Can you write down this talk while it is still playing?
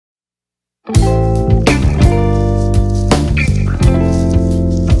Farmer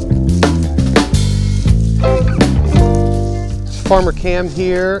Cam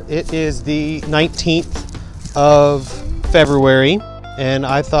here. It is the 19th of February, and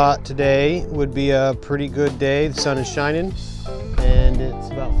I thought today would be a pretty good day. The sun is shining and it's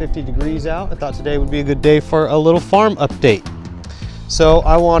about 50 degrees out. I thought today would be a good day for a little farm update. So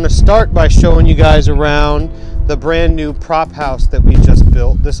I want to start by showing you guys around the brand new prop house that we just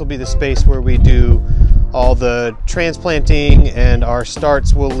built. This will be the space where we do all the transplanting, and our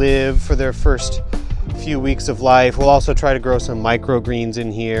starts will live for their first few weeks of life. We'll also try to grow some microgreens in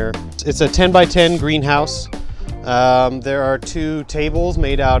here. It's a 10 by 10 greenhouse. There are 2 tables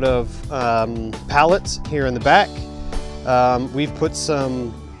made out of pallets here in the back. We've put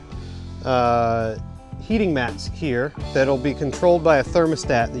some heating mats here that'll be controlled by a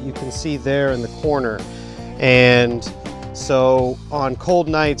thermostat that you can see there in the corner. And so on cold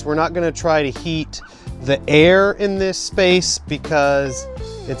nights, we're not going to try to heat the air in this space because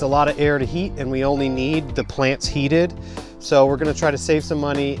it's a lot of air to heat and we only need the plants heated. So we're going to try to save some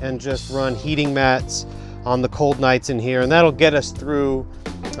money and just run heating mats on the cold nights in here, and that'll get us through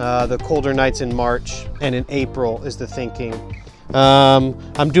the colder nights in March and in April is the thinking.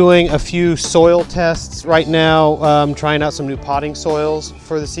 I'm doing a few soil tests right now, trying out some new potting soils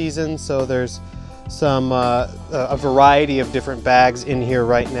for the season. So there's some a variety of different bags in here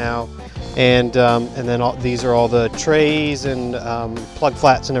right now. And then these are all the trays and plug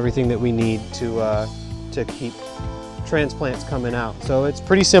flats and everything that we need to keep transplants coming out. So it's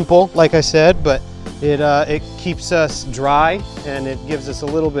pretty simple, like I said, but it keeps us dry and it gives us a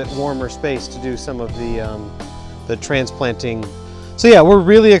little bit warmer space to do some of the transplanting. So yeah, we're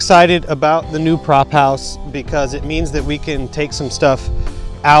really excited about the new prop house because it means that we can take some stuff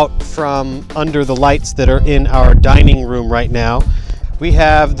out from under the lights that are in our dining room right now. We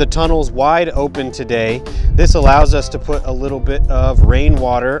have the tunnels wide open today. This allows us to put a little bit of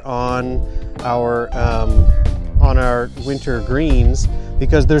rainwater on our winter greens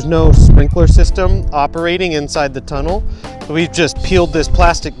because there's no sprinkler system operating inside the tunnel. So we've just peeled this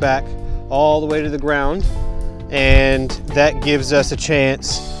plastic back all the way to the ground, and that gives us a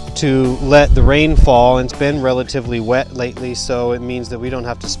chance to let the rain fall. And it's been relatively wet lately, so it means that we don't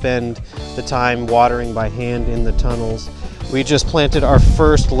have to spend the time watering by hand in the tunnels. We just planted our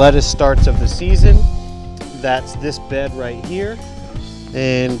first lettuce starts of the season. That's this bed right here.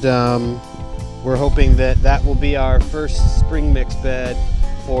 And we're hoping that that will be our first spring mix bed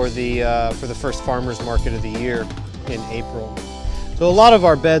for the first farmers market of the year in April. So a lot of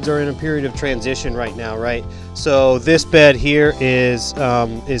our beds are in a period of transition right now, right? So this bed here is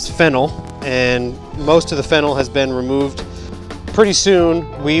fennel, and most of the fennel has been removed. Pretty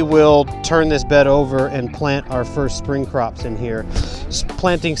soon we will turn this bed over and plant our first spring crops in here.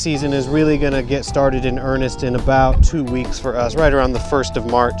 Planting season is really going to get started in earnest in about 2 weeks for us, right around the 1st of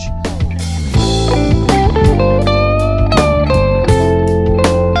March.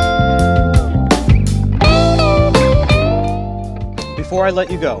 Before I let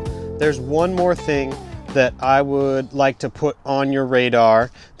you go, there's one more thing that I would like to put on your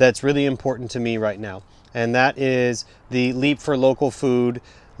radar that's really important to me right now. And that is the Leap for Local Food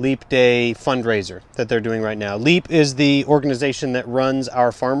Leap Day fundraiser that they're doing right now. Leap is the organization that runs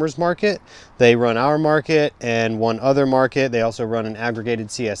our farmers market. They run our market and one other market. They also run an aggregated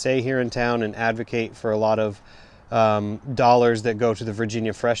CSA here in town and advocate for a lot of dollars that go to the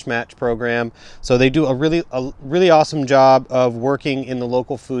Virginia Fresh Match program. So they do a really awesome job of working in the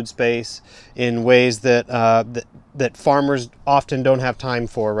local food space in ways that that farmers often don't have time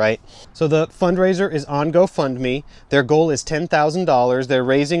for, right? So the fundraiser is on GoFundMe. Their goal is $10,000. They're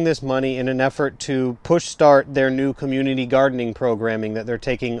raising this money in an effort to push start their new community gardening programming that they're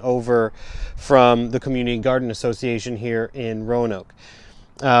taking over from the Community Garden Association here in Roanoke.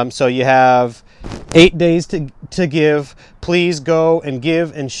 So you have 8 days to give. Please go and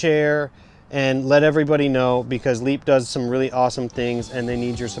give and share and let everybody know, because Leap does some really awesome things and they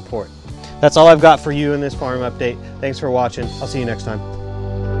need your support. That's all I've got for you in this farm update. Thanks for watching. I'll see you next time.